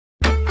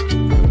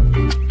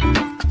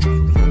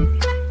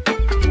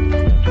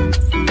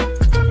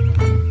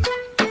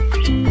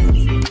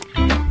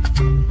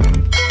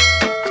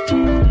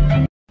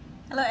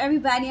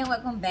everybody, and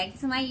welcome back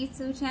to my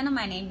YouTube channel.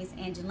 My name is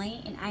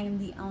Angeline and I am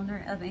the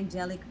owner of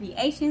Angelic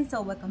Creations.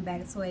 So welcome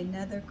back to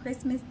another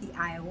Christmas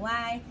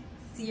DIY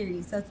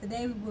series. So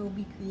today we will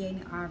be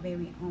creating our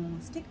very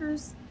own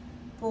stickers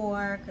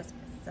for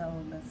Christmas.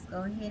 So let's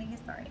go ahead and get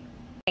started.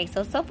 Okay,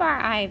 so far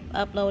I've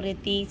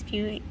uploaded these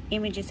few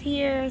images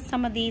here.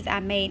 Some of these I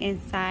made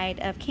inside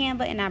of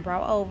Canva and I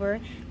brought over.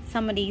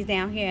 Some of these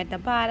down here at the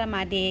bottom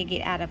I did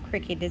get out of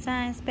Cricut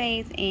Design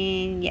Space,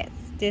 and yes,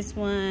 this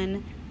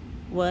one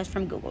was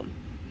from Google.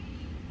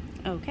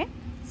 Okay,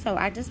 so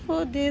I just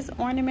pulled this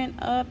ornament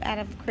up out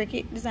of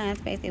Cricut Design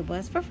Space. It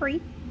was for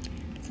free.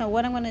 So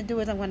what I'm going to do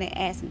is I'm going to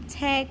add some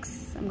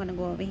text. I'm going to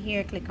go over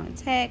here, click on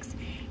text,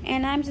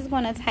 and I'm just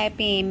going to type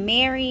in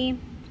Mary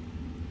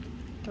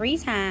 3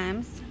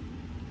 times.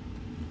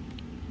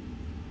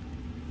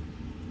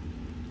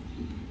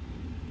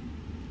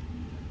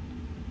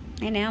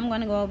 And now I'm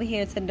going to go over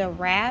here to the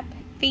wrap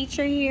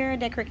feature here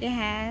that Cricut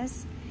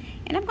has.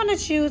 And I'm going to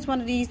choose one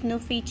of these new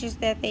features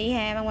that they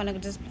have. I want to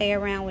just play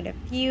around with a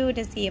few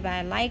to see if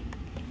I like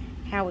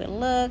how it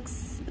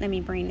looks. Let me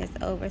bring this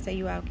over so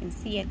you all can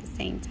see at the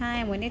same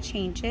time when it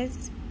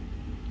changes.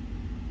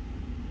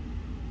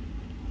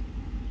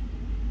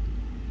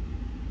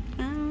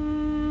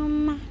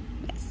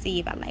 Let's see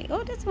if I like.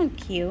 Oh, this one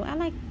cute.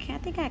 I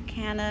think I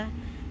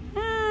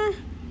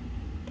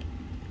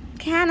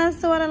kind of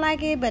sort of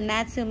like it, but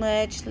not too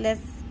much.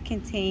 Let's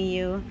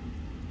continue.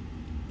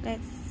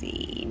 Let's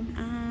see.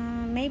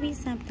 Maybe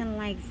something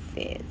like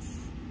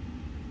this.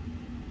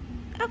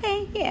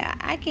 Okay,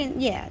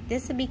 yeah,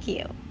 this would be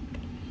cute.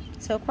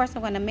 So of course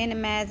I'm going to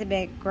minimize it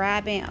by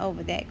grabbing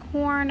over that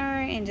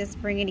corner and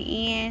just bringing it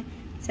in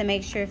to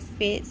make sure it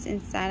fits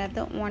inside of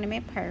the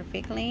ornament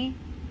perfectly,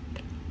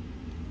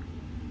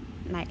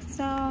 like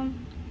so.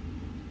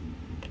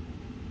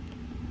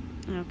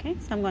 Okay,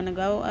 so I'm going to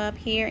go up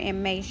here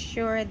and make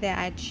sure that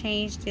I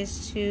change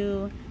this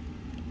to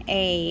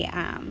a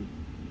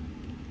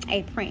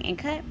print and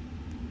cut.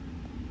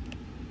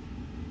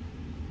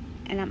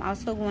 And I'm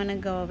also going to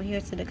go over here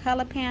to the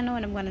color panel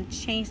and I'm going to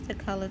change the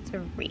color to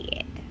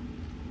red.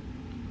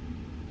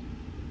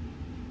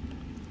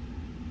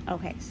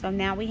 Okay, so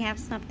now we have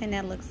something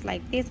that looks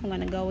like this. I'm going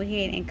to go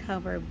ahead and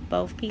cover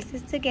both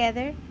pieces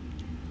together.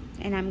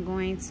 And I'm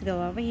going to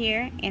go over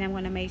here and I'm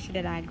going to make sure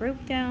that I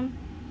group them.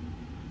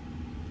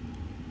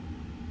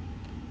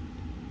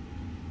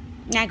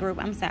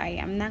 I'm sorry,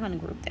 I'm not going to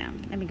group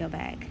them. Let me go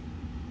back.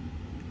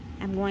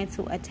 I'm going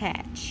to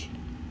attach.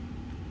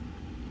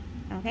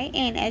 Okay,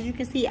 and as you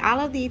can see, all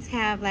of these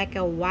have like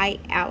a white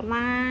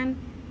outline.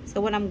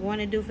 So what I'm going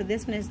to do for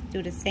this one is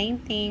do the same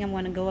thing. I'm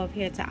going to go up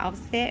here to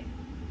offset.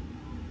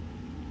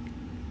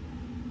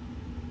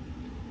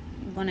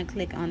 I'm going to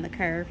click on the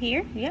curve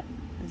here. Yep,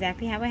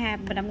 exactly how it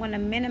happened. But I'm going to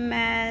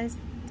minimize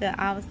the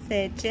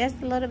offset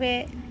just a little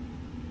bit.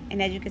 And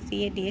as you can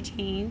see, it did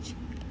change.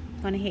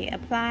 I'm going to hit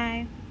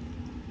apply.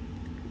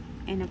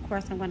 And of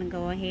course, I'm going to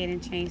go ahead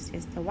and change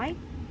this to white.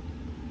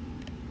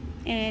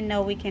 And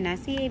no, we cannot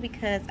see it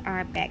because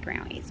our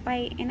background is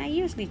white. And I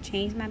usually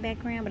change my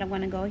background, but I'm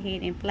going to go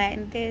ahead and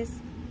flatten this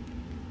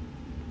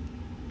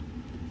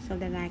so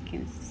that I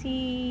can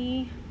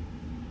see.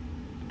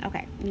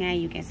 Okay, now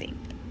you can see.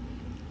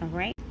 All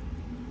right.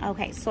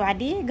 Okay, so I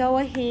did go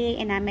ahead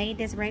and I made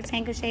this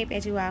rectangle shape.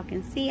 As you all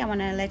can see, I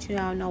want to let you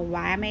all know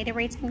why I made a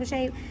rectangle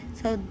shape.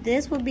 So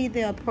this would be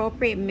the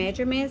appropriate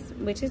measurements,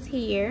 which is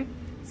here,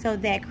 so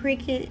that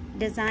Cricut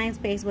Design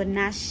Space would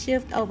not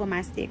shift over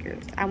my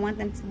stickers. I want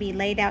them to be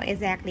laid out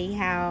exactly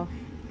how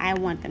I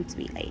want them to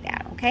be laid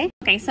out, okay?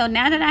 Okay, so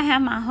now that I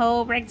have my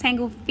whole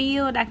rectangle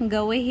filled, I can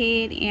go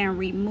ahead and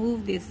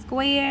remove this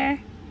square.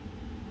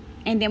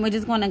 And then we're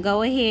just gonna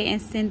go ahead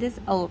and send this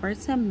over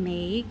to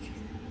make.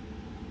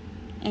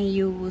 And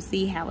you will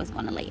see how it's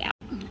gonna lay out.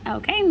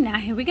 Okay, now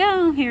here we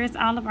go. Here's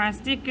all of our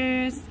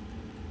stickers.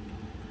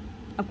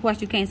 Of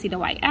course, you can't see the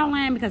white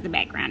outline because the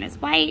background is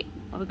white.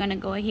 But we're gonna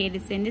go ahead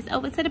and send this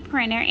over to the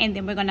printer, and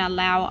then we're gonna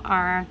allow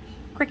our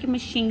Cricut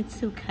machine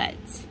to cut.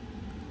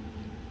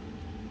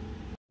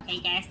 Okay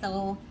guys,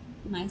 so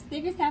my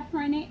stickers have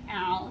printed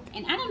out,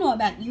 and I don't know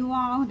about you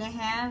all that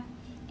have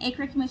a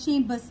Cricut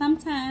machine, but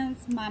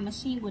sometimes my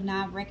machine would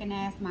not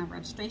recognize my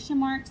registration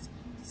marks.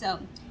 So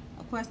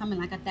of course I'm in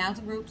like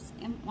 1,000 groups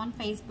on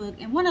Facebook,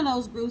 and one of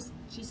those groups,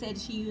 she said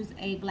she used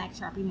a black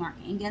Sharpie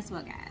marker, and guess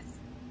what guys?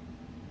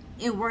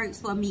 It works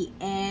for me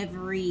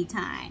every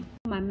time.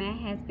 My mat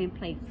has been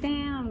placed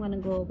down. I'm gonna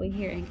go over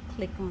here and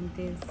click on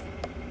this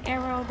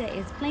arrow that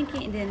is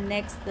blinking, and then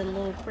next the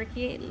little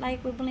Cricut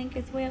light will blink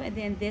as well, and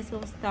then this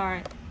will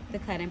start the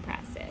cutting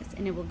process,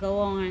 and it will go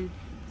on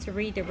to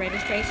read the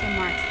registration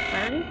marks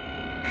first,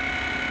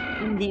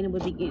 and then it will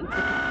begin to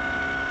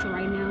cut. So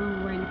right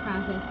now we're in the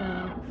process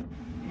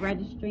of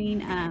registering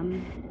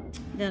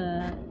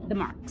the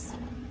marks,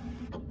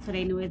 so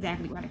they know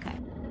exactly where to cut.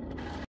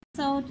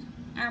 So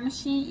our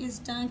machine is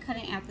done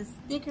cutting out the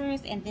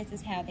stickers, and this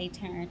is how they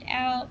turned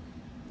out.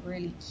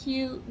 Really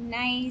cute,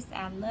 nice,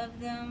 I love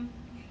them.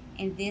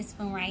 And this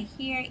one right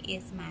here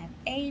is my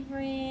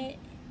favorite.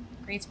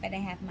 Grinch better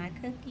have my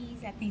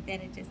cookies. I think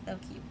that is just so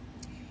cute.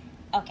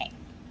 Okay,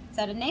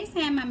 so the next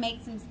time I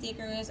make some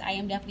stickers, I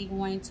am definitely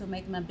going to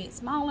make them a bit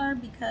smaller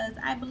because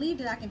I believe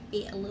that I can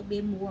fit a little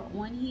bit more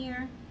on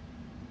here.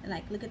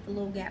 Like, look at the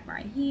little gap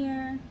right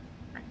here.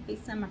 I can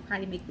fit some. I'll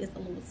probably make this a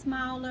little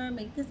smaller,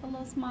 make this a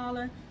little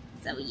smaller.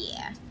 So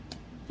yeah,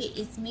 fit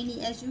as many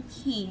as you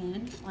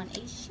can on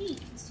a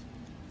sheet.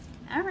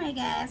 Alright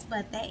guys,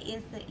 but that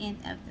is the end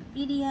of the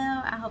video.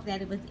 I hope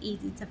that it was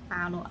easy to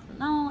follow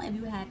along. If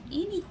you have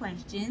any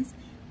questions,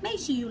 make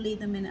sure you leave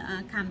them in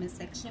the comment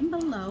section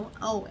below.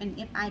 Oh, and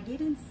if I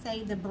didn't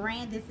say the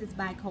brand, this is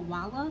by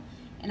Koala,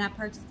 and I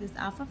purchased this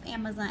off of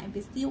Amazon. If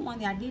it's still on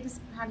there, I did this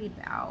probably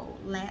about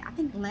I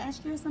think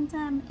last year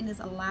sometime, and there's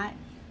a lot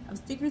of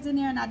stickers in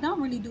there, and I don't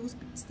really do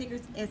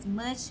stickers as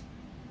much,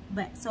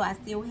 but so I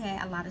still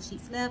had a lot of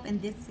sheets left.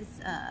 And this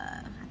is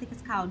I think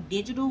it's called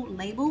Digital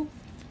Label,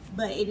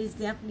 but it is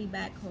definitely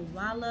by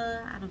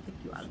Koala. I don't think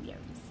you all will be able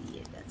to see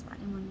it, that's why I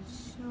didn't want to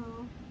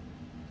show.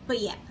 But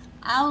yeah,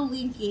 I'll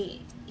link it.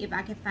 If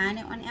I can find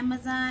it on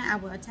Amazon, I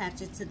will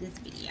attach it to this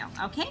video,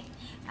 okay?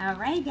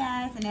 Alright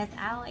guys, and as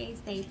always,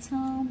 stay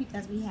tuned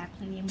because we have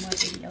plenty of more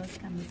videos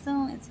coming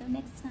soon. Until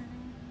next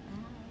time.